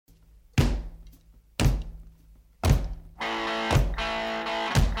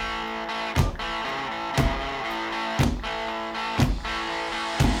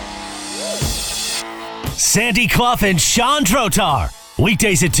Sandy Clough and Sean Drotar.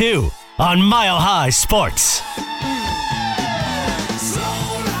 Weekdays at 2 on Mile High Sports.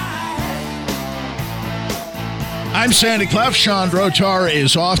 I'm Sandy Clough. Sean Drotar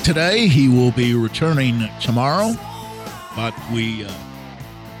is off today. He will be returning tomorrow. But we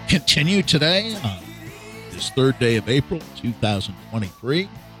continue today on this third day of April 2023.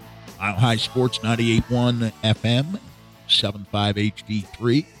 Mile High Sports 98.1 FM, 75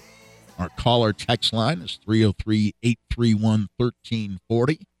 HD3. Our caller text line is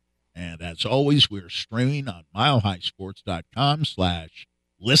 303-831-1340. And as always, we're streaming on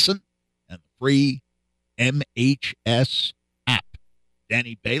milehighsports.com/listen and the free MHS app.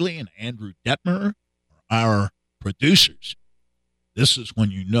 Danny Bailey and Andrew Bednar are our producers. This is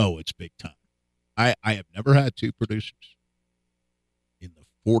when you know it's big time. I have never had two producers in the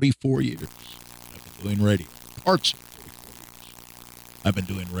 44 years I've been doing radio. Parts of 44 years I've been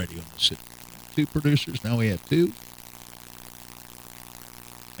doing radio in the city. Two producers, now we have two.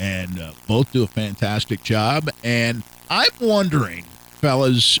 And both do a fantastic job. And I'm wondering,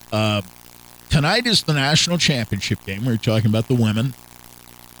 fellas, tonight is the national championship game. We were talking about the women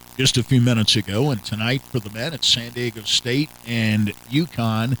just a few minutes ago. And tonight for the men, it's San Diego State and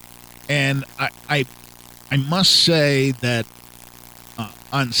UConn. And I must say that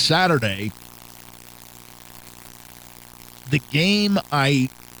on Saturday, the game I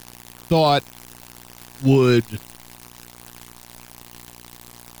thought would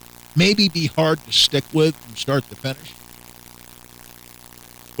maybe be hard to stick with from start to finish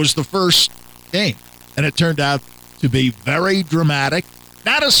was the first game. And it turned out to be very dramatic,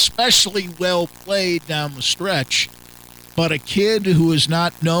 not especially well played down the stretch, but a kid who is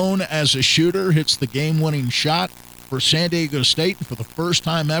not known as a shooter hits the game-winning shot for San Diego State. And for the first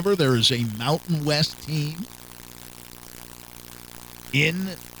time ever, there is a Mountain West team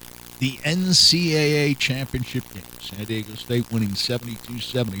in the NCAA championship game. San Diego State winning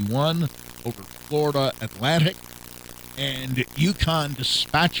 72-71 over Florida Atlantic. And UConn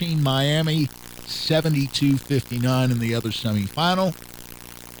dispatching Miami 72-59 in the other semifinal.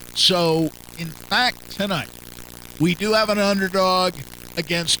 So, in fact, tonight, we do have an underdog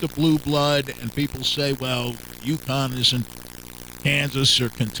against a blue blood, and people say, well, UConn isn't Kansas or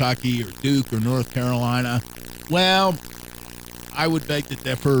Kentucky or Duke or North Carolina. Well, I would beg to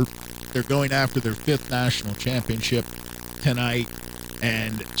differ. They're going after their fifth national championship tonight,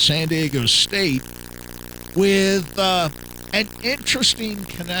 and San Diego State with an interesting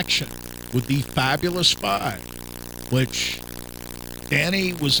connection with the Fabulous Five, which,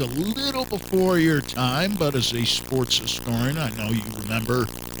 Danny, was a little before your time, but as a sports historian, I know you remember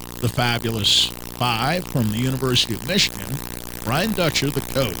the Fabulous Five from the University of Michigan. Brian Dutcher, the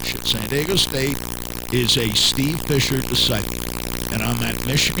coach at San Diego State, is a Steve Fisher disciple. And on that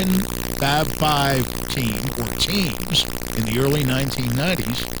Michigan Fab Five team, or teams, in the early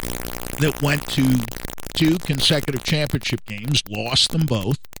 1990s, that went to two consecutive championship games, lost them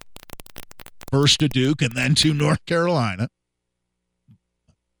both, first to Duke and then to North Carolina.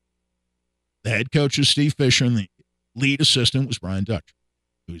 The head coach was Steve Fisher, and the lead assistant was Brian Dutcher,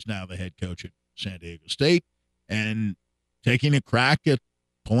 who's now the head coach at San Diego State, and taking a crack at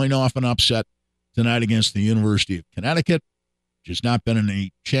pulling off an upset tonight against the University of Connecticut, which has not been in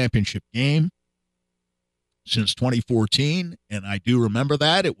a championship game since 2014, and I do remember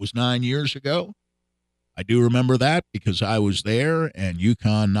that. It was 9 years ago. I do remember that because I was there, and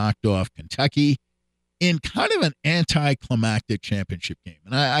UConn knocked off Kentucky in kind of an anticlimactic championship game.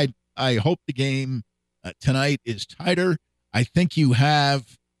 And I hope the game tonight is tighter. I think you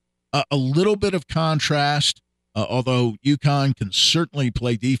have a little bit of contrast, although UConn can certainly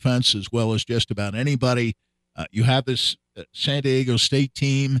play defense as well as just about anybody. You have this San Diego State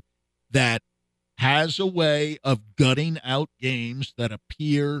team that has a way of gutting out games that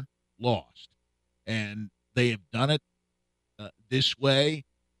appear lost. And they have done it this way,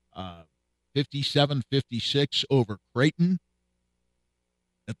 57-56 over Creighton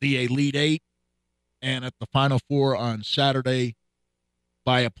at the Elite Eight, and at the Final Four on Saturday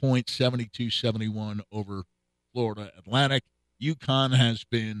by a point, 72-71 over Florida Atlantic. UConn has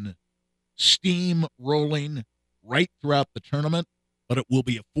been steamrolling right throughout the tournament, but it will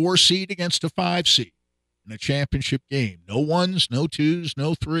be a 4 seed against a 5 seed in a championship game. No ones, no twos,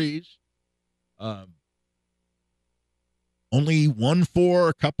 no threes. Only 1 4,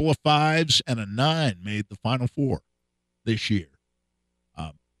 a couple of 5s, and a 9 made the Final Four this year.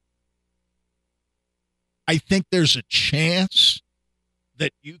 I think there's a chance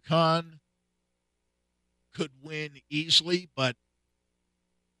that UConn could win easily, but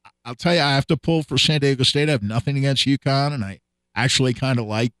I'll tell you, I have to pull for San Diego State. I have nothing against UConn, and I actually kind of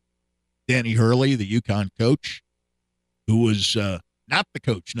like Danny Hurley, the UConn coach, who was not the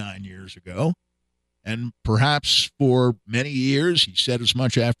coach 9 years ago. And perhaps for many years, he said as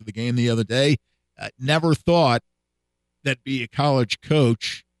much after the game the other day, never thought that be a college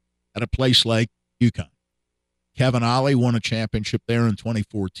coach at a place like UConn. Kevin Ollie won a championship there in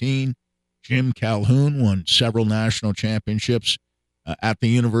 2014. Jim Calhoun won several national championships at the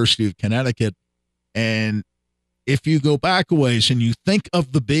University of Connecticut. And if you go back a ways and you think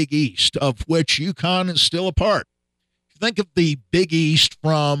of the Big East, of which UConn is still a part, think of the Big East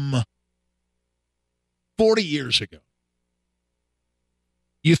from 40 years ago.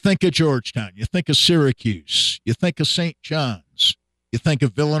 You think of Georgetown. You think of Syracuse. You think of St. John's. You think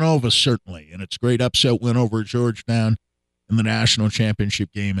of Villanova, certainly, and its great upset win over Georgetown in the national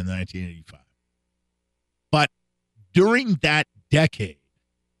championship game in 1985. But during that decade,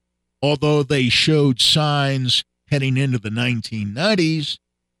 although they showed signs heading into the 1990s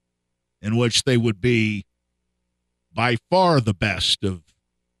in which they would be by far the best of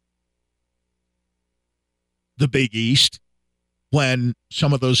the Big East, when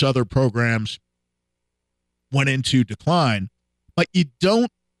some of those other programs went into decline. But you don't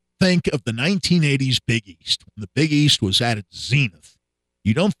think of the 1980s Big East, when the Big East was at its zenith.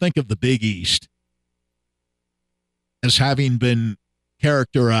 You don't think of the Big East as having been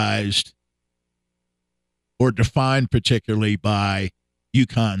characterized or defined particularly by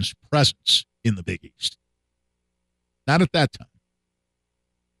UConn's presence in the Big East. Not at that time.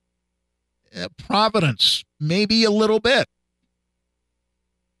 Providence, maybe a little bit.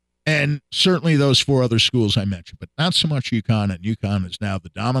 And certainly those four other schools I mentioned, but not so much UConn. And UConn is now the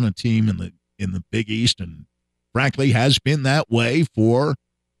dominant team in the Big East, and frankly has been that way for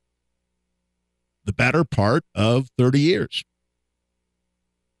the better part of 30 years.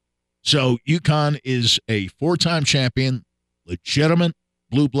 So UConn is a four-time champion, legitimate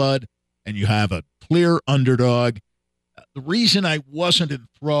blue blood, and you have a clear underdog. The reason I wasn't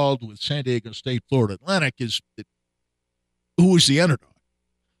enthralled with San Diego State, Florida Atlantic is that who was the underdog?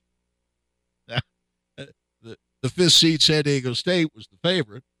 The fifth seed, San Diego State, was the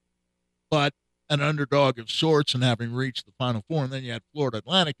favorite, but an underdog of sorts and having reached the Final Four. And then you had Florida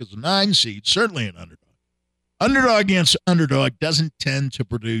Atlantic as a 9 seed, certainly an underdog. Underdog against underdog doesn't tend to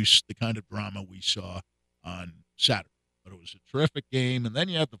produce the kind of drama we saw on Saturday. But it was a terrific game. And then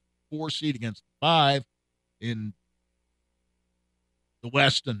you have the 4 seed against the 5 in the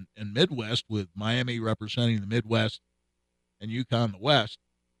West and Midwest, with Miami representing the Midwest and UConn the West.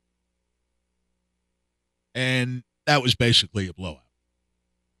 And that was basically a blowout.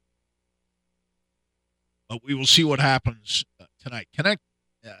 But we will see what happens tonight.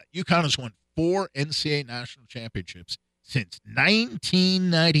 UConn has won 4 NCAA national championships since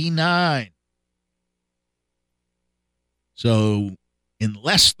 1999. So in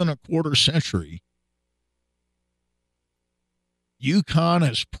less than a quarter century, UConn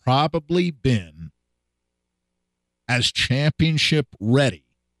has probably been as championship ready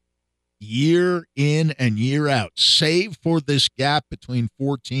year in and year out, save for this gap between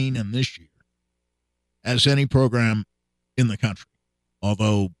 14 and this year, as any program in the country,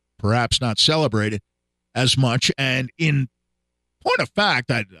 although perhaps not celebrated as much. And in point of fact,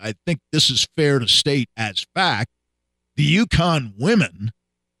 I think this is fair to state as fact, the UConn women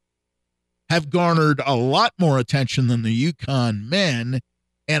have garnered a lot more attention than the UConn men,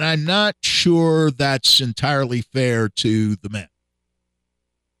 and I'm not sure that's entirely fair to the men.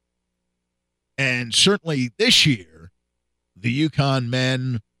 And certainly this year, the UConn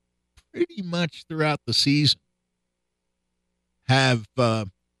men, pretty much throughout the season, have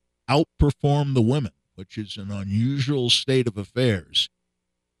outperformed the women, which is an unusual state of affairs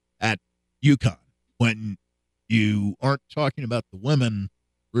at UConn, when you aren't talking about the women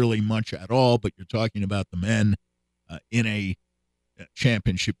really much at all, but you're talking about the men in a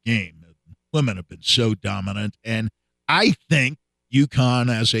championship game. The women have been so dominant, and I think UConn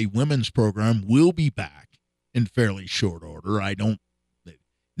as a women's program will be back in fairly short order.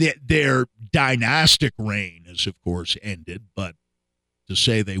 Their dynastic reign is, of course, ended, but to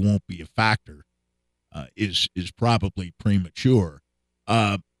say they won't be a factor is probably premature.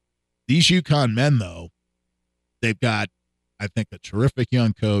 These UConn men, though, they've got, I think, a terrific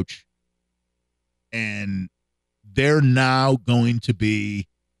young coach, and they're now going to be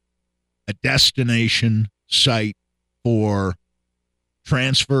a destination site for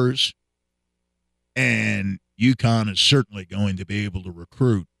transfers, and UConn is certainly going to be able to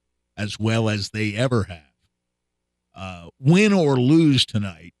recruit as well as they ever have. Win or lose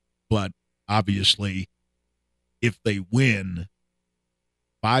tonight, but obviously if they win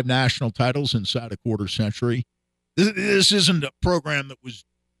 5 national titles inside a quarter century, this isn't a program that was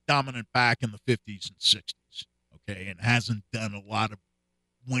dominant back in the 50s and 60s, okay, and hasn't done a lot of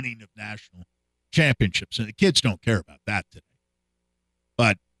winning of national championships. And the kids don't care about that today.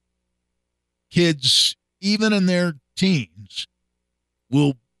 But kids, even in their teens,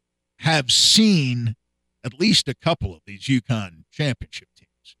 will have seen at least a couple of these UConn championship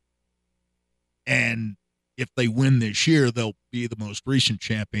teams. And if they win this year, they'll be the most recent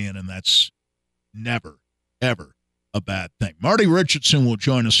champion, and that's never, ever a bad thing. Marty Richardson will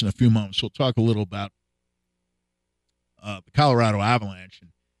join us in a few moments. We'll talk a little about the Colorado Avalanche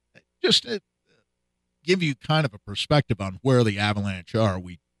and just give you kind of a perspective on where the Avalanche are.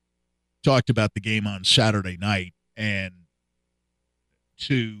 We talked about the game on Saturday night, and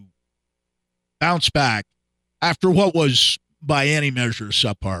to bounce back after what was, by any measure, a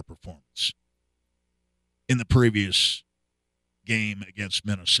subpar performance in the previous game against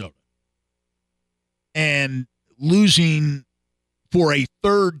Minnesota. And losing for a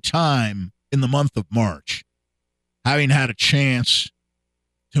third time in the month of March, having had a chance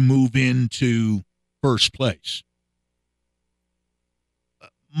to move into first place,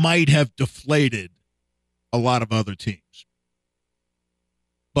 might have deflated a lot of other teams.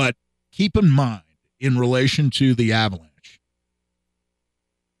 But keep in mind, in relation to the Avalanche,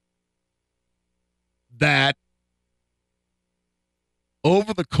 that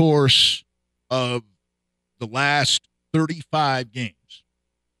over the course of the last 35 games,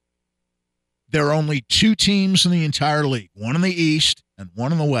 there are only two teams in the entire league, one in the East and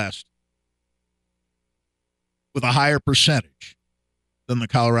one in the West, with a higher percentage than the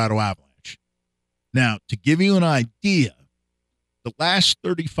Colorado Avalanche. Now, to give you an idea, the last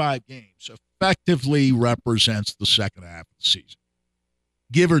 35 games effectively represents the second half of the season,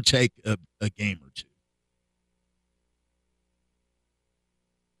 give or take a game or two.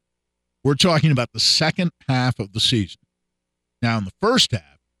 We're talking about the second half of the season. Now, in the first half,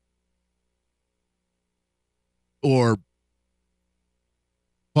 or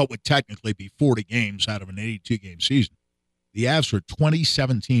what would technically be 40 games out of an 82-game season, the Avs were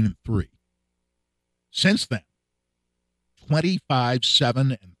 20-17-3. Since then,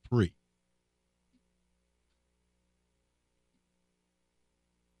 25-7-3.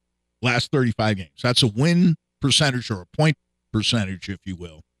 Last 35 games. That's a win percentage, or a point percentage, if you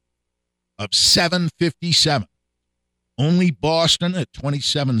will, of .757. Only Boston at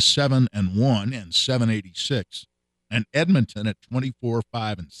 27-7-1 and .786, and Edmonton at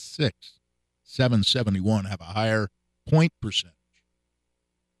 24-5-6, .771 have a higher point percentage,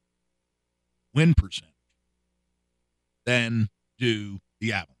 win percentage, than do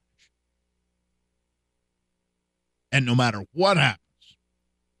the Avalanche. And no matter what happens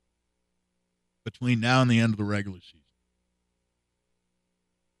between now and the end of the regular season,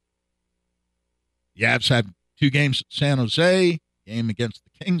 the Avs have 2 games at San Jose, a game against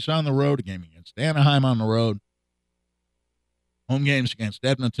the Kings on the road, a game against Anaheim on the road, home games against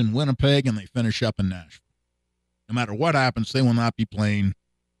Edmonton, Winnipeg, and they finish up in Nashville. No matter what happens, they will not be playing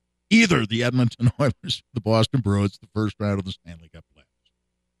either the Edmonton Oilers or the Boston Bruins the first round of the Stanley Cup playoffs.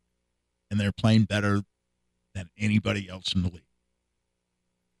 And they're playing better than anybody else in the league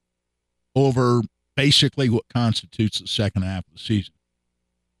over basically what constitutes the second half of the season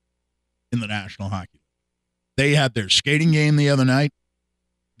in the National Hockey League. They had their skating game the other night.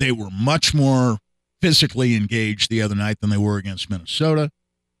 They were much more physically engaged the other night than they were against Minnesota.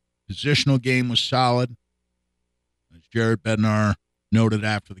 Positional game was solid. As Jared Bednar noted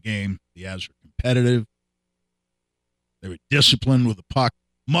after the game, the Avs were competitive. They were disciplined with the puck,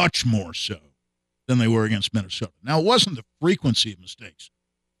 much more so than they were against Minnesota. Now, it wasn't the frequency of mistakes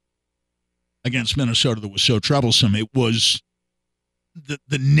against Minnesota that was so troublesome. It was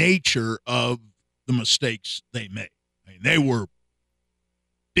the nature of the mistakes they made. I mean, they were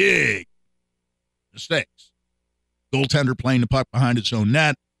big mistakes. Goaltender playing the puck behind his own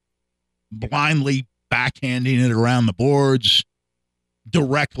net, blindly backhanding it around the boards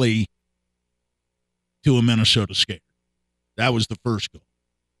directly to a Minnesota skater. That was the first goal.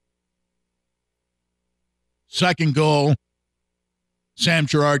 Second goal, Sam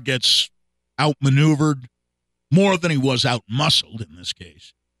Girard gets outmaneuvered more than he was outmuscled in this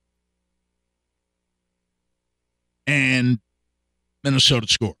case. And Minnesota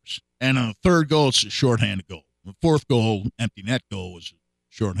scores. And on the third goal, it's a shorthanded goal. The fourth goal, empty net goal, was a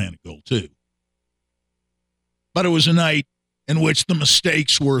shorthanded goal too. But it was a night in which the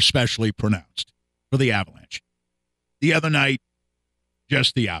mistakes were especially pronounced for the Avalanche. The other night,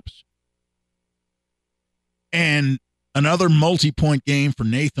 just the opposite. And another multi-point game for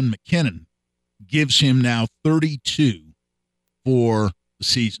Nathan MacKinnon gives him now 32 for the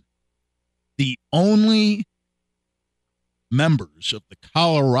season. The only members of the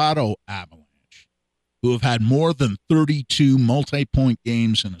Colorado Avalanche who have had more than 32 multi-point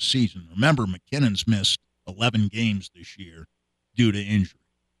games in a season. Remember, McKinnon's missed 11 games this year due to injury.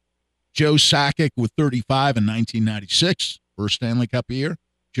 Joe Sakic with 35 in 1996, first Stanley Cup year.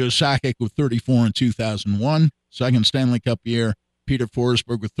 Joe Sakic with 34 in 2001, second Stanley Cup year. Peter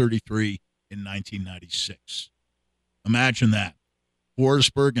Forsberg with 33 in 1996. Imagine that.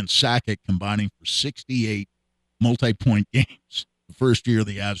 Forsberg and Sakic combining for 68 multi-point games the first year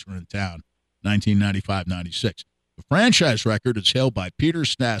the Avs were in town, 1995-96. The franchise record is held by Peter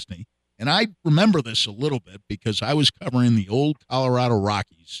Stastny, and I remember this a little bit because I was covering the old Colorado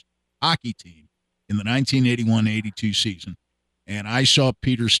Rockies hockey team in the 1981-82 season, and I saw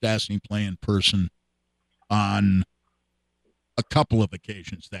Peter Stastny play in person on a couple of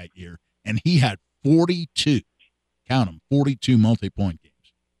occasions that year, and he had 42, count them, 42 multi-point games.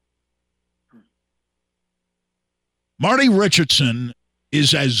 Marty Richardson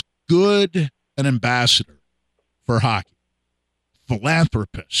is as good an ambassador for hockey,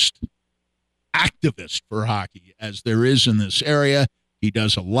 philanthropist, activist for hockey as there is in this area. He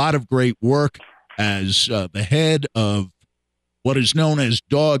does a lot of great work as the head of what is known as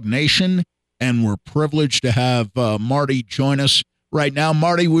Dawg Nation, and we're privileged to have Marty join us right now.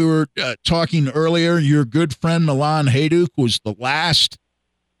 Marty, we were talking earlier. Your good friend Milan Hajduk was the last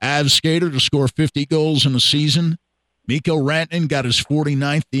Avs skater to score 50 goals in a season. Mikko Rantanen got his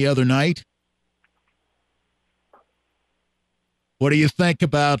 49th the other night. What do you think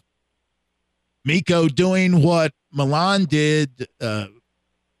about Mikko doing what Milan did,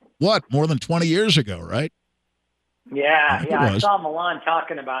 more than 20 years ago, right? Yeah, I saw Milan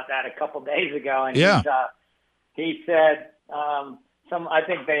talking about that a couple days ago, and he said I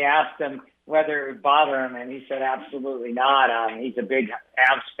think they asked him whether it would bother him, and he said absolutely not. He's a big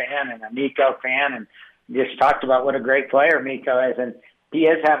Avs fan and a Mikko fan, and just talked about what a great player Mikko is, and he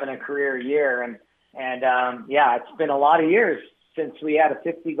is having a career year, and it's been a lot of years since we had a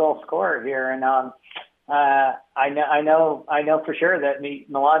 50-goal scorer here, and I know for sure that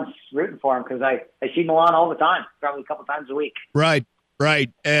Milan's rooting for him because I see Milan all the time, probably a couple times a week. Right.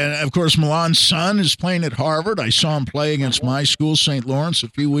 And, of course, Milan's son is playing at Harvard. I saw him play against my school, St. Lawrence, a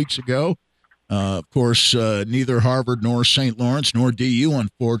few weeks ago. Of course, neither Harvard nor St. Lawrence nor DU,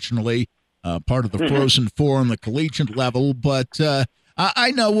 unfortunately, part of the Frozen Four on the collegiate level. But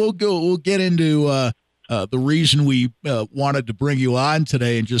I know we'll get into the reason we wanted to bring you on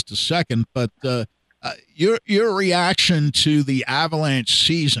today in just a second. But your reaction to the Avalanche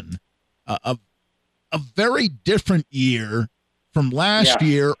season, a very different year from last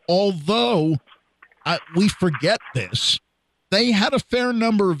year, although we forget this. They had a fair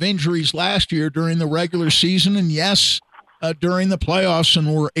number of injuries last year during the regular season, and yes, during the playoffs,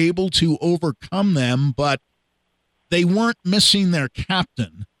 and were able to overcome them, but they weren't missing their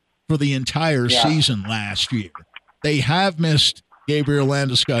captain for the entire season last year. They have missed Gabriel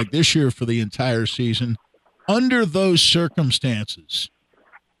Landeskog this year for the entire season. Under those circumstances,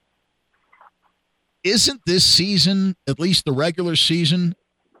 isn't this season, at least the regular season,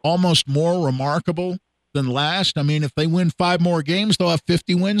 almost more remarkable than last? I mean, if they win 5 more games, they'll have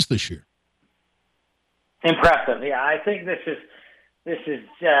 50 wins this year. Impressive. Yeah, I think this is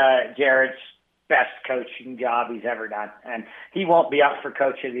Jared's best coaching job he's ever done. And he won't be up for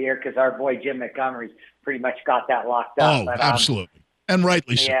Coach of the Year because our boy Jim Montgomery's pretty much got that locked up. Oh, but, absolutely. And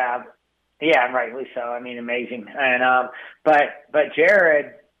rightly so. Yeah, and rightly so. I mean, amazing. And but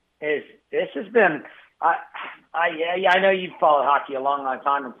Jared this has been I know you've followed hockey a long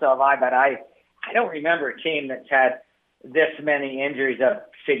time, and so have I, but I don't remember a team that's had this many injuries of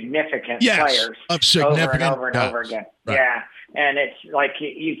significant players over and over again. Right. Yeah, and it's like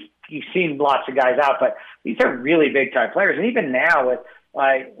you've seen lots of guys out, but these are really big time players, and even now with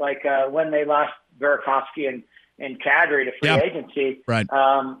like when they lost Burakovsky and Kadri to free agency, right?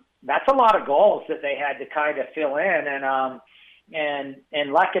 That's a lot of goals that they had to kind of fill in, and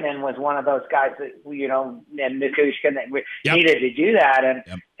Lehkonen was one of those guys that and Nikushkin that needed to do that,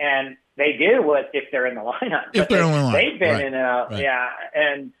 and they do if they're in the lineup. If they're in the lineup, they've been in and out,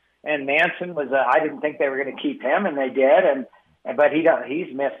 And Manson was I didn't think they were going to keep him, and they did, but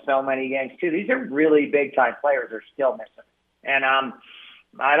he's missed so many games too. These are really big time players they're still missing, and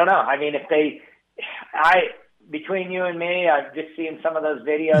I don't know. I mean, between you and me, I've just seen some of those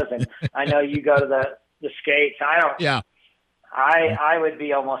videos, and I know you go to the skates. I would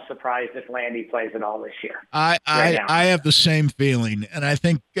be almost surprised if Landy plays at all this year. I have the same feeling, and I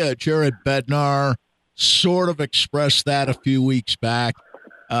think Jared Bednar sort of expressed that a few weeks back.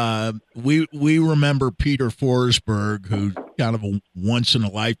 We remember Peter Forsberg, who's kind of a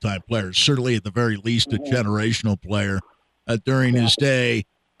once-in-a-lifetime player, certainly at the very least a generational player. during his day,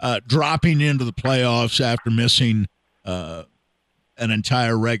 dropping into the playoffs after missing an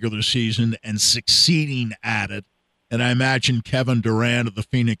entire regular season and succeeding at it. And I imagine Kevin Durant of the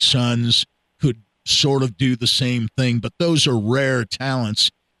Phoenix Suns could sort of do the same thing, but those are rare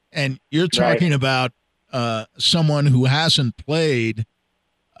talents. And you're talking about someone who hasn't played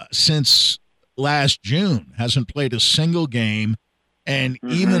since last June, hasn't played a single game. And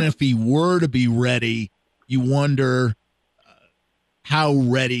even if he were to be ready, you wonder how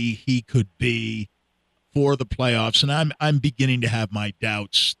ready he could be for the playoffs. And I'm beginning to have my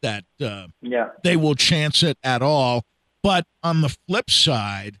doubts that they will chance it at all. But on the flip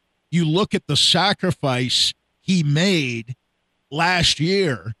side, you look at the sacrifice he made last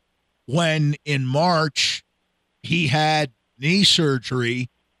year when in March he had knee surgery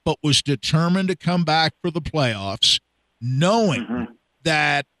but was determined to come back for the playoffs, knowing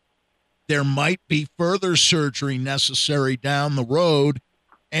that there might be further surgery necessary down the road.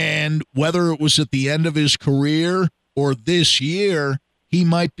 And whether it was at the end of his career or this year, he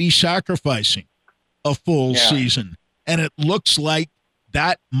might be sacrificing a full season. And it looks like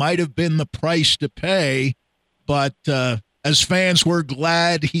that might have been the price to pay. But as fans, we're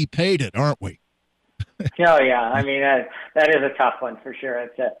glad he paid it, aren't we? Oh, yeah. I mean, that is a tough one for sure.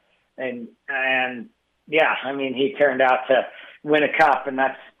 And yeah, I mean, he turned out to win a cup, and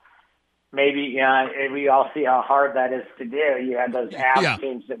that's maybe, we all see how hard that is to do. You had those Avs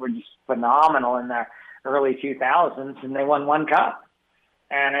teams that were just phenomenal in the early 2000s, and they won one cup.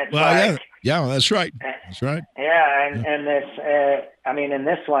 And it's yeah, that's right. That's right. Yeah, and this, I mean, in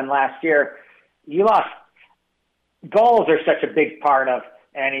this one last year, you lost. Goals are such a big part of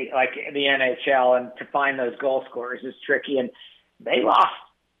the NHL, and to find those goal scorers is tricky. And they lost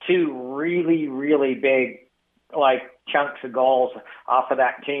two really, really big chunks of goals off of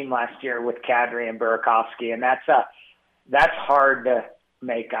that team last year with Kadri and Burakovsky, and that's hard to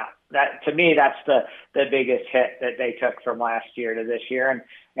make up. That, to me, that's the biggest hit that they took from last year to this year,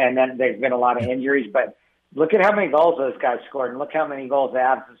 and then there's been a lot of injuries. But look at how many goals those guys scored, and look how many goals the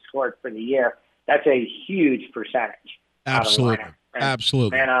Avs have scored for the year. That's a huge percentage. Absolutely.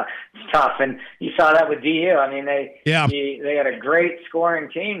 Absolutely. And it's tough. And you saw that with DU. I mean, they had a great scoring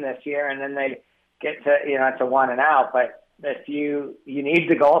team this year, and then they get to, it's a one and out. But if you need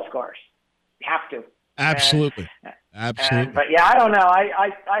the goal scorers, you have to. Absolutely. Absolutely. But yeah, I don't know.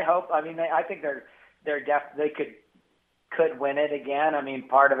 I hope. I mean, I think they could win it again. I mean,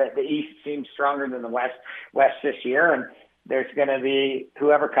 part of it, the East seems stronger than the West this year, and there's going to be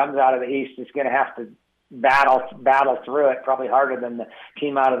whoever comes out of the East is going to have to battle through it, probably harder than the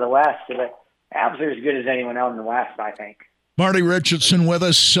team out of the West. So the Avs are as good as anyone else in the West, I think. Marty Richardson with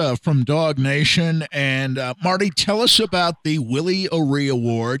us from Dog Nation. And Marty, tell us about the Willie O'Ree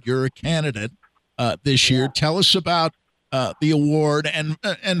Award. You're a candidate this year. Tell us about the award.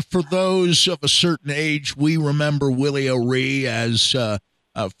 And for those of a certain age, we remember Willie O'Ree as,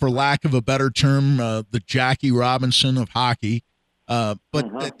 for lack of a better term, the Jackie Robinson of hockey.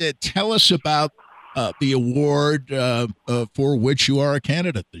 But tell us about the award for which you are a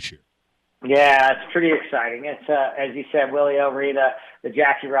candidate this year. Yeah, it's pretty exciting. It's as you said, Willie O'Ree, the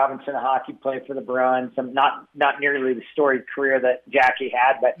Jackie Robinson of hockey, played for the Bruins. Not nearly the storied career that Jackie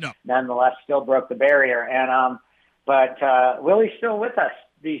had, but nonetheless still broke the barrier. And but Willie's still with us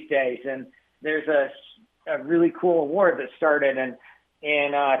these days, and there's a really cool award that started in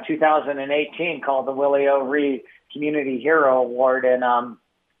 2018 called the Willie O'Ree Community Hero Award, and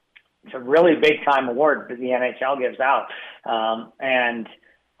it's a really big time award that the NHL gives out.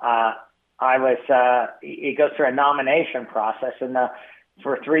 It goes through a nomination process, and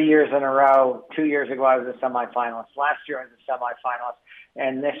for 3 years in a row, 2 years ago I was a semifinalist. Last year I was a semifinalist,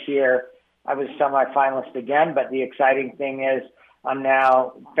 and this year I was a semifinalist again. But the exciting thing is I'm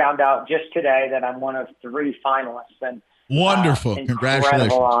now found out just today that I'm one of 3 finalists. And wonderful. Congratulations.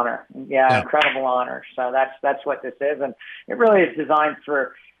 Incredible honor. Yeah, incredible honor. So that's what this is. And it really is designed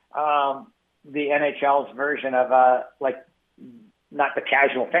for the NHL's version of not the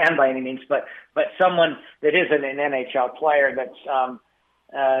casual fan by any means, but someone that isn't an NHL player that's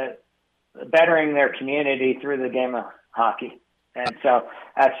bettering their community through the game of hockey. And so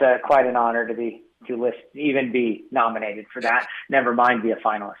that's quite an honor to be nominated for that, never mind be a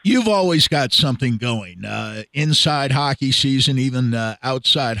finalist. You've always got something going, inside hockey season, even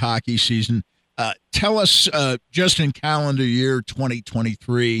outside hockey season. Tell us, just in calendar year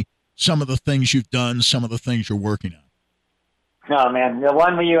 2023, some of the things you've done, some of the things you're working on. Oh, man. The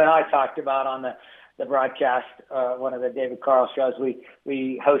one you and I talked about on the broadcast, one of the David Carl shows,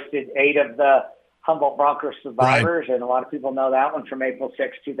 we hosted 8 of the Humboldt Broncos survivors, and a lot of people know that one from April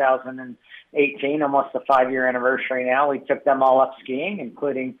 6, 2018, almost the 5-year anniversary now. We took them all up skiing,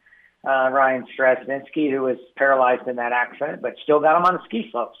 including Ryan Straczynski, who was paralyzed in that accident, but still got him on the ski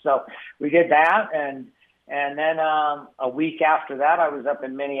slope. So we did that, and then a week after that, I was up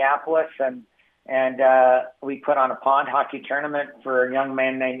in Minneapolis, and we put on a pond hockey tournament for a young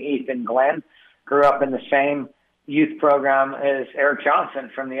man named Ethan Glenn. Grew up in the same youth program as Eric Johnson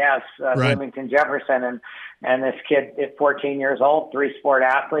from the Avs, Bloomington Jefferson, and this kid at 14 years old, 3-sport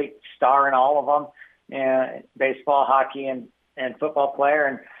athlete, star in all of them, baseball, hockey, and football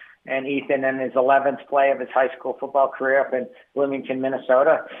player, and Ethan in his 11th play of his high school football career up in Bloomington,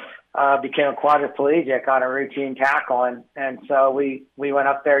 Minnesota, became a quadriplegic on a routine tackle, and so we went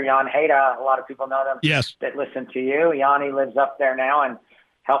up there. Jan Hayda, a lot of people know them. Yes, that listen to you. Yanni lives up there now, and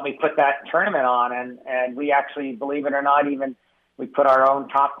helped me put that tournament on, and we actually, believe it or not, even we put our own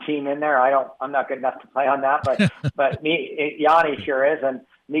top team in there. I'm not good enough to play on that, but Yanni sure is, and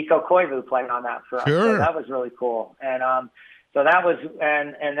Mikko Koivu played on that for us. Sure. So that was really cool. And so that was,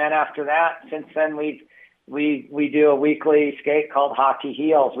 and then after that, since then we do a weekly skate called Hockey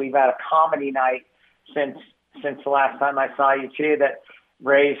Heals. We've had a comedy night since the last time I saw you too, that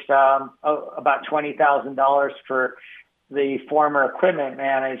raised about $20,000 for the former equipment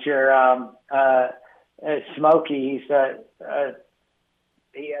manager, Smokey.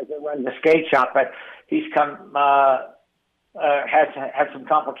 He runs a skate shop, but he's has had some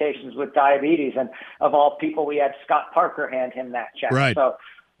complications with diabetes, and of all people, we had Scott Parker hand him that check. Right. So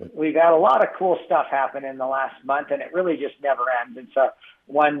we've had a lot of cool stuff happen in the last month, and it really just never ends. And so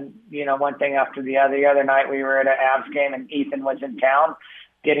one thing after the other. The other night we were at an Avs game, and Ethan was in town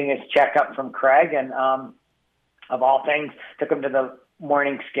getting his checkup from Craig, and of all things, took him to the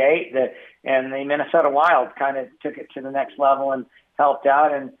morning skate. And the Minnesota Wild kind of took it to the next level and helped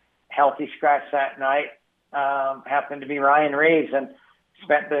out. And healthy scratch that night happened to be Ryan Reeves, and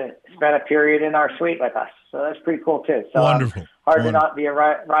spent a period in our suite with us. So that's pretty cool too. So wonderful. Hard to not be a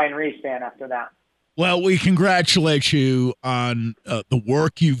Ryan Reeves fan after that. Well, we congratulate you on the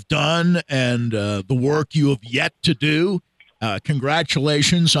work you've done and the work you have yet to do.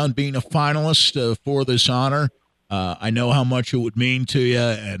 Congratulations on being a finalist for this honor. I know how much it would mean to you,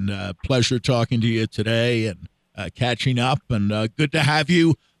 and pleasure talking to you today and catching up. And good to have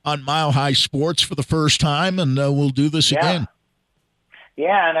you on Mile High Sports for the first time, and we'll do this again.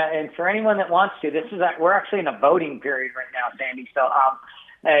 Yeah, and for anyone that wants to, we're actually in a voting period right now, Sandy. So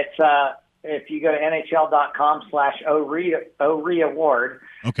it's if you go to NHL.com/O'Ree Award,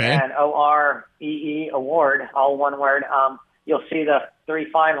 okay, and OREE Award, all one word. You'll see the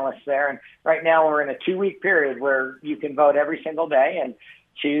 3 finalists there. And right now we're in a 2-week period where you can vote every single day and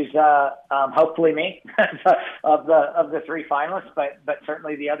choose, hopefully me, of the 3 finalists, but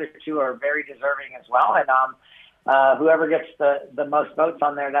certainly the other 2 are very deserving as well. And whoever gets the most votes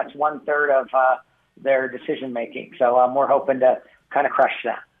on there, that's 1/3 of their decision making. So we're hoping to kind of crush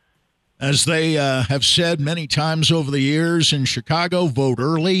that. As they have said many times over the years in Chicago, vote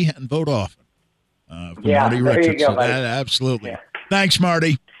early and vote often. Marty Richardson. You go, absolutely. Yeah. Thanks,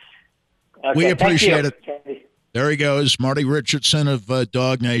 Marty. Okay, we appreciate it. Sandy. There he goes, Marty Richardson of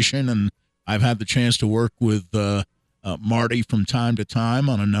Dog Nation, and I've had the chance to work with Marty from time to time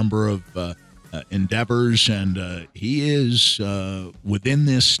on a number of endeavors, and he is within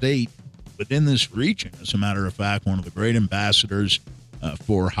this state, within this region, as a matter of fact, one of the great ambassadors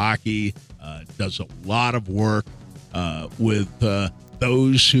for hockey. Does a lot of work with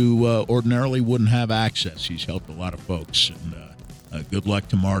those who ordinarily wouldn't have access. He's helped a lot of folks, and good luck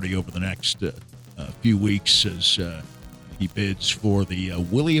to Marty over the next few weeks as he bids for the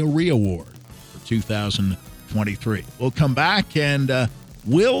Willie O'Ree Award for 2023. We'll come back, and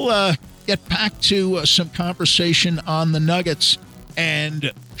we'll get back to some conversation on the Nuggets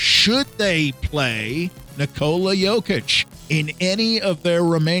and should they play Nikola Jokic in any of their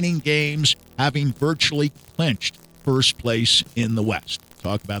remaining games, having virtually clinched first place in the West.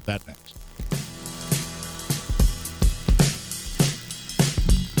 Talk about that next.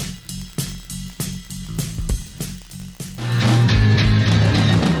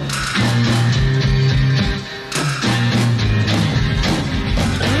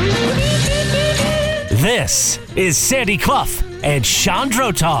 This is Sandy Clough and Sean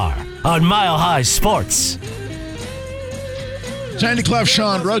Drotar on Mile High Sports. Sandy Clough,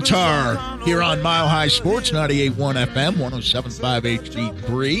 Sean Drotar here on Mile High Sports, 98.1 FM, 107.5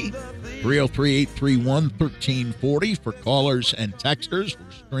 HD3, 303-831-1340 for callers and texters.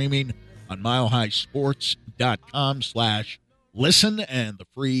 We're streaming on milehighsports.com/listen and the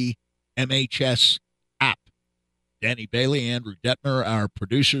free MHS app. Danny Bailey, Andrew Bednar, our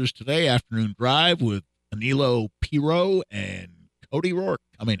producers today. Afternoon Drive with Anilo Piro and Cody Rourke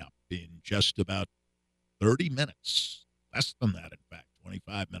coming up in just about 30 minutes. Less than that, in fact,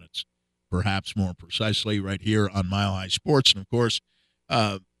 25 minutes, perhaps more precisely, right here on Mile High Sports. And, of course,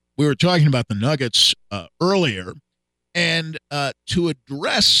 we were talking about the Nuggets earlier, and to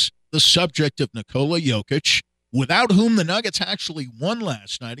address the subject of Nikola Jokic, without whom the Nuggets actually won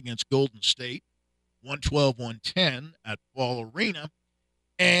last night against Golden State, 112-110 at Ball Arena.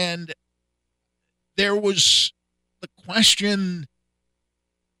 And there was the question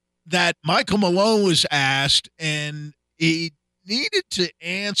that Michael Malone was asked, and he needed to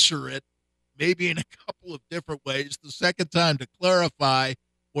answer it maybe in a couple of different ways the second time to clarify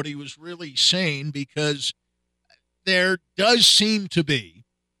what he was really saying, because there does seem to be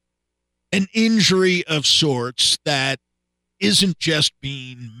an injury of sorts that isn't just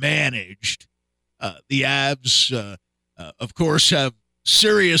being managed. The Avs, of course, have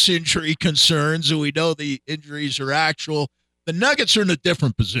serious injury concerns, and we know the injuries are actual. The Nuggets are in a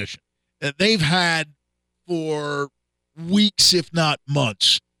different position. They've had for weeks, if not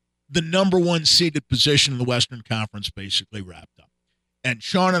months, the number one seeded position in the Western Conference basically wrapped up. And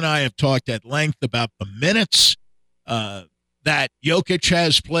Sean and I have talked at length about the minutes that Jokic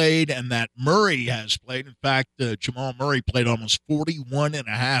has played and that Murray has played. In fact, Jamal Murray played almost 41 and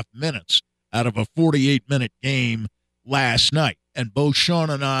a half minutes out of a 48-minute game last night. And both Sean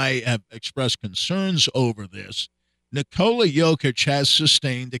and I have expressed concerns over this. Nikola Jokic has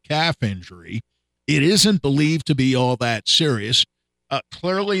sustained a calf injury. It isn't believed to be all that serious.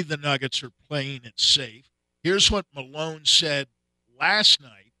 Clearly, the Nuggets are playing it safe. Here's what Malone said last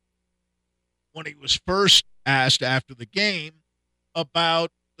night when he was first asked after the game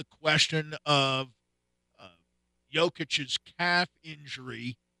about the question of Jokic's calf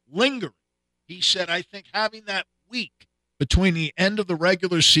injury lingering. He said, I think having that week between the end of the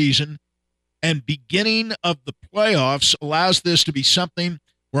regular season and beginning of the playoffs allows this to be something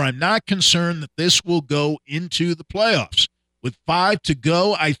where I'm not concerned that this will go into the playoffs. With 5 to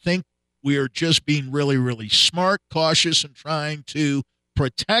go, I think we are just being really, really smart, cautious, and trying to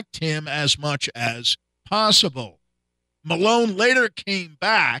protect him as much as possible. Malone later came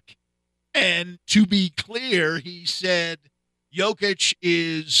back, and to be clear, he said Jokic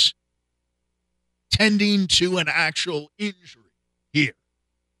is tending to an actual injury here.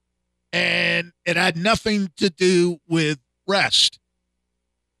 And it had nothing to do with rest.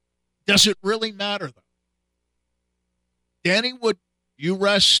 Does it really matter, though? Danny, would you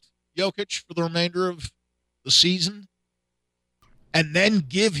rest Jokic for the remainder of the season and then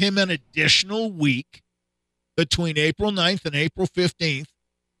give him an additional week between April 9th and April 15th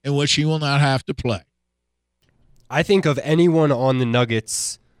in which he will not have to play? I think of anyone on the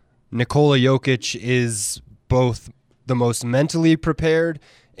Nuggets, Nikola Jokic is both the most mentally prepared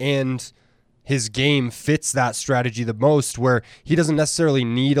and his game fits that strategy the most, where he doesn't necessarily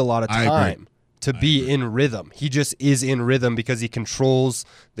need a lot of time to be in rhythm. He just is in rhythm because he controls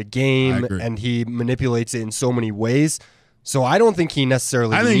the game and he manipulates it in so many ways. So I don't think he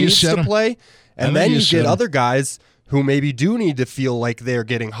necessarily needs to play. And then you get other guys who maybe do need to feel like they're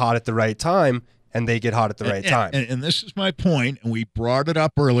getting hot at the right time, and they get hot at the right time. And this is my point, and we brought it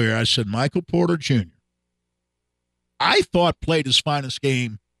up earlier. I said Michael Porter Jr., I thought played his finest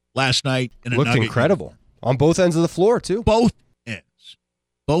game last night in a Looked Nugget incredible. Uniform. On both ends of the floor, too. Both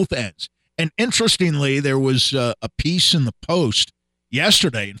ends. And interestingly, there was a piece in the Post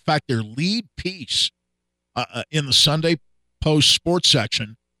yesterday, in fact, their lead piece in the Sunday Post sports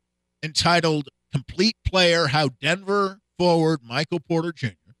section, entitled Complete Player, How Denver Forward Michael Porter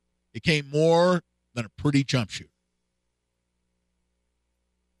Jr. became more than a pretty jump shooter.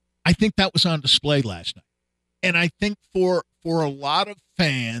 I think that was on display last night. And I think for a lot of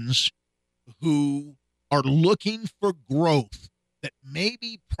fans who are looking for growth that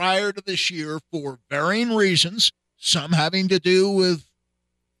maybe prior to this year, for varying reasons, some having to do with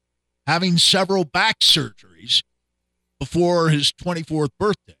having several back surgeries before his 24th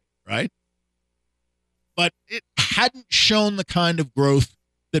birthday, right? But it hadn't shown the kind of growth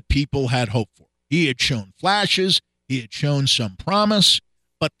that people had hoped for. He had shown flashes, he had shown some promise,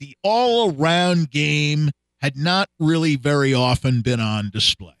 but the all-around game had not really very often been on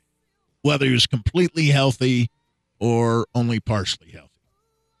display, whether he was completely healthy or only partially healthy.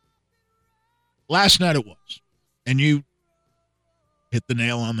 Last night it was, and you hit the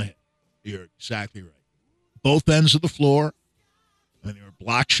nail on the head. You're exactly right. Both ends of the floor. I mean, there were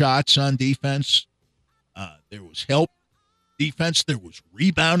block shots on defense. There was help defense. There was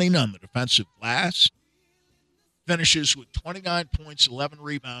rebounding on the defensive glass. Finishes with 29 points, 11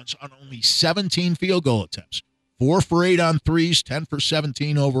 rebounds on only 17 field goal attempts. 4 for 8 on threes, 10 for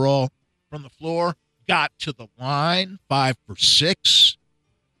 17 overall from the floor. Got to the line, 5 for 6.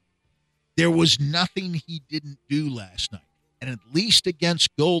 There was nothing he didn't do last night. And at least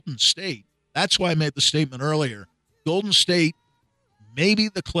against Golden State, that's why I made the statement earlier, Golden State, maybe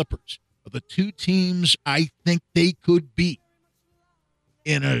the Clippers, are the two teams I think they could beat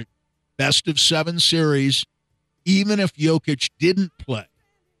in a best-of-7 series, even if Jokic didn't play.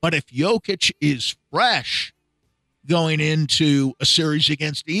 But if Jokic is fresh going into a series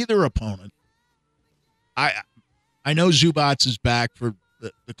against either opponent, I know Zubats is back for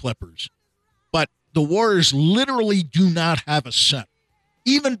the Clippers, but the Warriors literally do not have a center,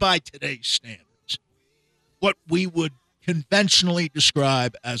 even by today's standards, what we would conventionally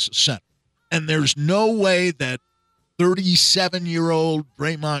describe as a center. And there's no way that 37-year-old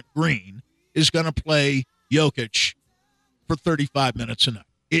Draymond Green is going to play Jokic for 35 minutes a night.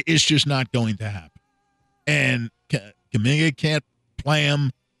 It's just not going to happen. And Kuminga can't play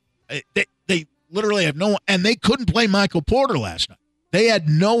him. They literally have no one. And they couldn't play Michael Porter last night. They had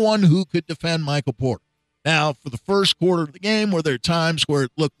no one who could defend Michael Porter. Now, for the first quarter of the game, were there times where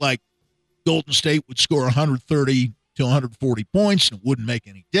it looked like Golden State would score 130 to 140 points and it wouldn't make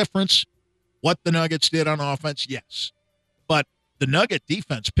any difference? What the Nuggets did on offense, yes. But the Nugget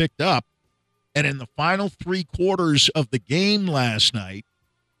defense picked up, and in the final 3 quarters of the game last night,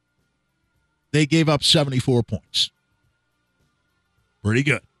 they gave up 74 points. Pretty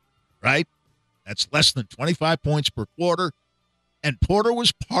good, right? That's less than 25 points per quarter. And Porter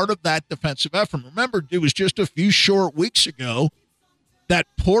was part of that defensive effort. Remember, it was just a few short weeks ago that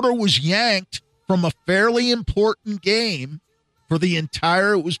Porter was yanked from a fairly important game for the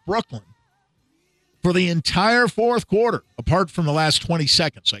entire, it was Brooklyn, for the entire fourth quarter, apart from the last 20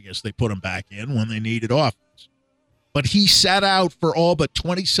 seconds, I guess they put him back in when they needed offense. But he sat out for all but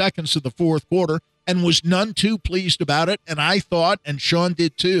 20 seconds of the fourth quarter and was none too pleased about it, and I thought, and Sean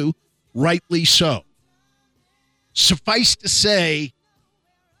did too, rightly so. Suffice to say,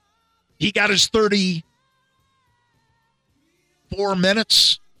 he got his 34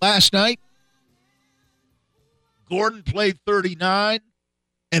 minutes last night. Gordon played 39,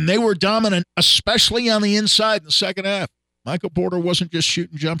 and they were dominant, especially on the inside in the second half. Michael Porter wasn't just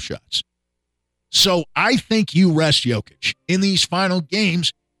shooting jump shots. So I think you rest Jokic in these final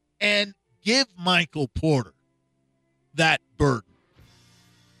games and give Michael Porter that burden.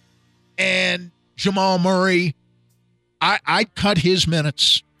 And Jamal Murray, I'd cut his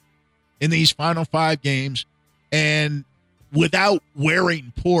minutes in these final 5 games, and without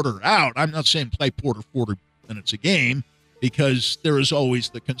wearing Porter out, I'm not saying play Porter 40 minutes a game, because there is always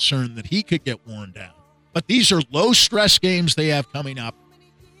the concern that he could get worn down. But these are low-stress games they have coming up.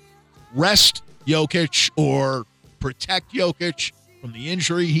 Rest Jokic or protect Jokic from the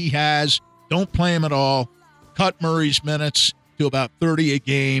injury he has. Don't play him at all. Cut Murray's minutes to about 30 a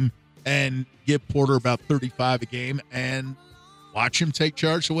game and give Porter about 35 a game and watch him take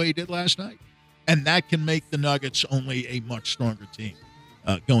charge the way he did last night. And that can make the Nuggets only a much stronger team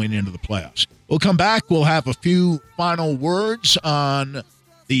going into the playoffs. We'll come back. We'll have a few final words on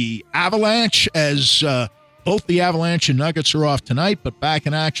the Avalanche, as both the Avalanche and Nuggets are off tonight, but back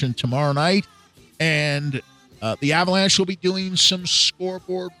in action tomorrow night. And the Avalanche will be doing some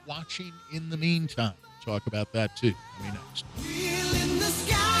scoreboard watching in the meantime. Talk about that, too. Coming next. Wheel in the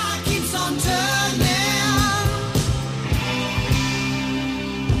sky keeps on turning.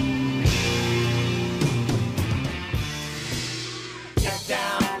 Get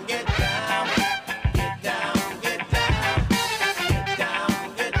down, get down, get down, get down, get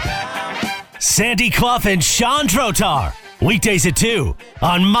down, get down. Sandy Clough and Sean Drotar. Weekdays at 2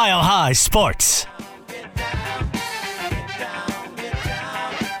 on Mile High Sports.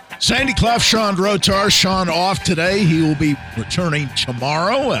 Sandy Clough, Sean Drotar. Sean off today. He will be returning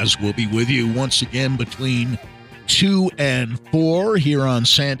tomorrow, as we'll be with you once again between 2 and 4 here on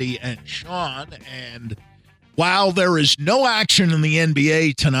Sandy and Sean. And while there is no action in the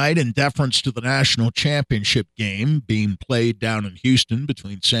NBA tonight in deference to the national championship game being played down in Houston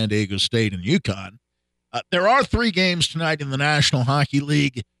between San Diego State and UConn, there are 3 games tonight in the National Hockey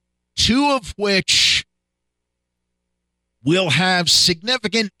League, 2 of which will have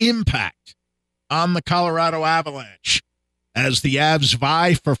significant impact on the Colorado Avalanche as the Avs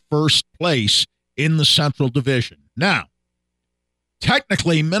vie for first place in the Central Division. Now,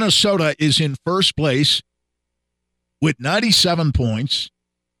 technically, Minnesota is in first place with 97 points.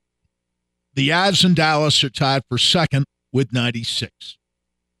 The Avs and Dallas are tied for second with 96.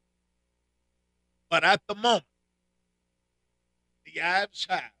 But at the moment, the Avs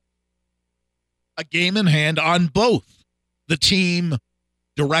have a game in hand on both the team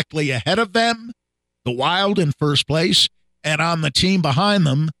directly ahead of them the Wild in first place, and on the team behind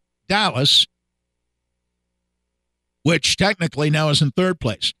them, Dallas, which technically now is in third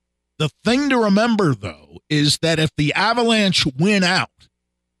place. The thing to remember, though, is that if the Avalanche win out,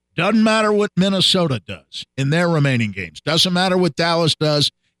 doesn't matter what Minnesota does in their remaining games, doesn't matter what Dallas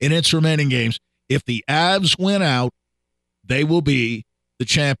does in its remaining games, if the Avs win out, they will be the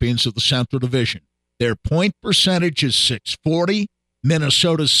champions of the Central Division. Their point percentage is .640,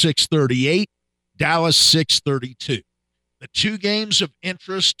 Minnesota's .638, Dallas .632. The two games of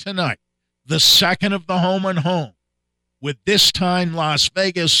interest tonight, the second of the home and home, with this time Las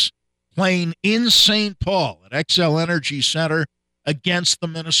Vegas playing in St. Paul at XL Energy Center against the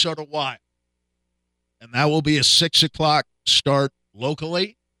Minnesota Wild. And that will be a 6 o'clock start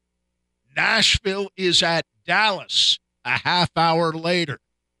locally. Nashville is at Dallas a half hour later.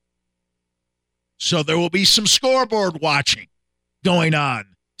 So there will be some scoreboard watching going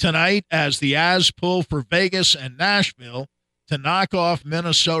on tonight as the Avs pull for Vegas and Nashville to knock off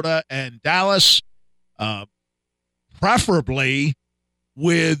Minnesota and Dallas, preferably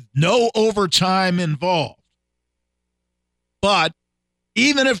with no overtime involved. But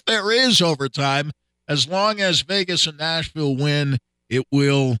even if there is overtime, as long as Vegas and Nashville win, it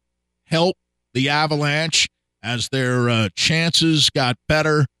will help the Avalanche as their chances got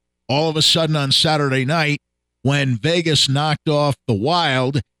better all of a sudden on Saturday night when Vegas knocked off the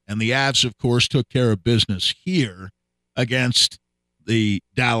Wild, and the Avs, of course, took care of business here against the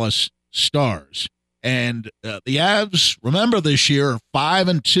Dallas Stars. And the Avs, remember this year, are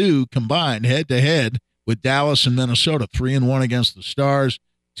 5-2 combined head-to-head with Dallas and Minnesota, 3-1 against the Stars,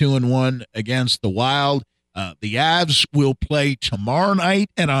 2-1 against the Wild. The Avs will play tomorrow night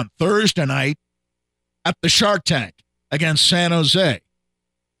and on Thursday night at the Shark Tank against San Jose.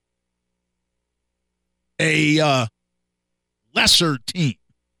 A lesser team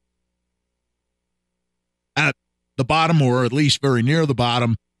at the bottom, or at least very near the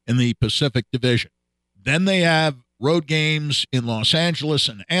bottom in the Pacific Division. Then they have road games in Los Angeles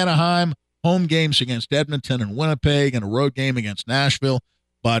and Anaheim, home games against Edmonton and Winnipeg, and a road game against Nashville.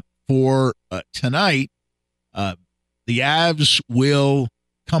 But for tonight, the Avs will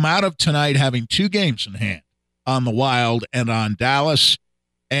come out of tonight having two games in hand on the Wild and on Dallas,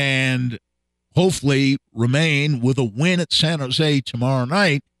 and hopefully remain with a win at San Jose tomorrow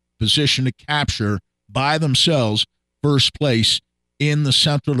night, positioned to capture by themselves first place in the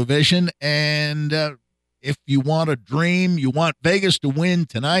Central Division. And if you want a dream, you want Vegas to win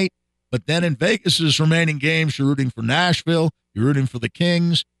tonight, but then in Vegas's remaining games, you're rooting for Nashville, you're rooting for the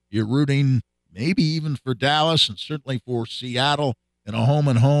Kings, you're rooting maybe even for Dallas, and certainly for Seattle in a home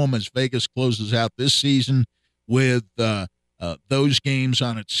and home as Vegas closes out this season with those games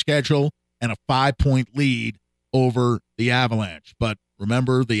on its schedule and a 5-point lead over the Avalanche. But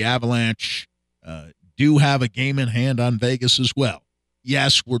remember, the Avalanche do have a game in hand on Vegas as well.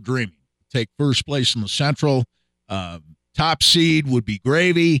 Yes, we're dreaming. Take first place in the Central. Top seed would be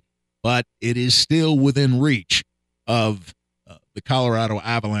gravy, but it is still within reach of the Colorado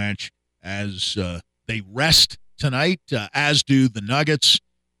Avalanche as they rest tonight, as do the Nuggets,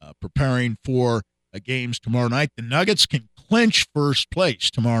 preparing for games tomorrow night. The Nuggets can clinch first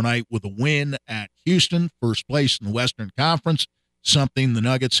place tomorrow night with a win at Houston, first place in the Western Conference, something the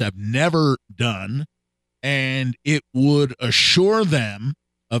Nuggets have never done, and it would assure them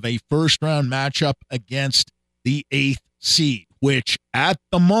of a first-round matchup against the 8th seed, which at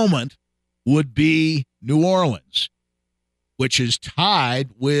the moment would be New Orleans, which is tied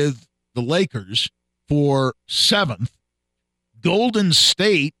with the Lakers for 7th. Golden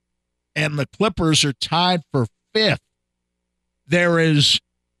State and the Clippers are tied for 5th. There is,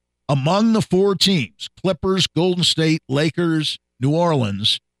 among the four teams, Clippers, Golden State, Lakers, New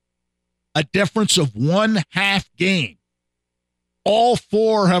Orleans, a difference of 1/2 game. All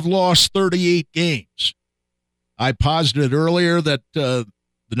four have lost 38 games. I posited earlier that the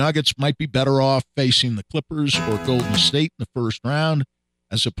Nuggets might be better off facing the Clippers or Golden State in the first round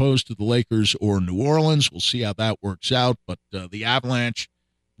as opposed to the Lakers or New Orleans. We'll see how that works out, but the Avalanche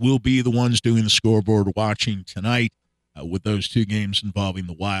will be the ones doing the scoreboard watching tonight with those two games involving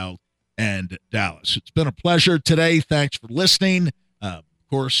the Wild and Dallas. It's been a pleasure today. Thanks for listening. Of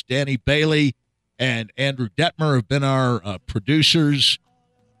course, Danny Bailey and Andrew Detmer have been our producers.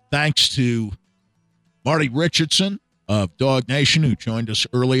 Thanks to Marty Richardson of Dawg Nation, who joined us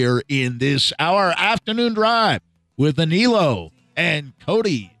earlier in this hour. Afternoon Drive with Anilo and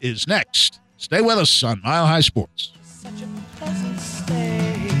Cody is next. Stay with us on Mile High Sports. Such a pleasant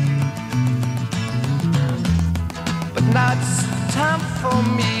stay. But now it's time for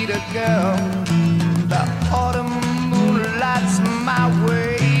me to go.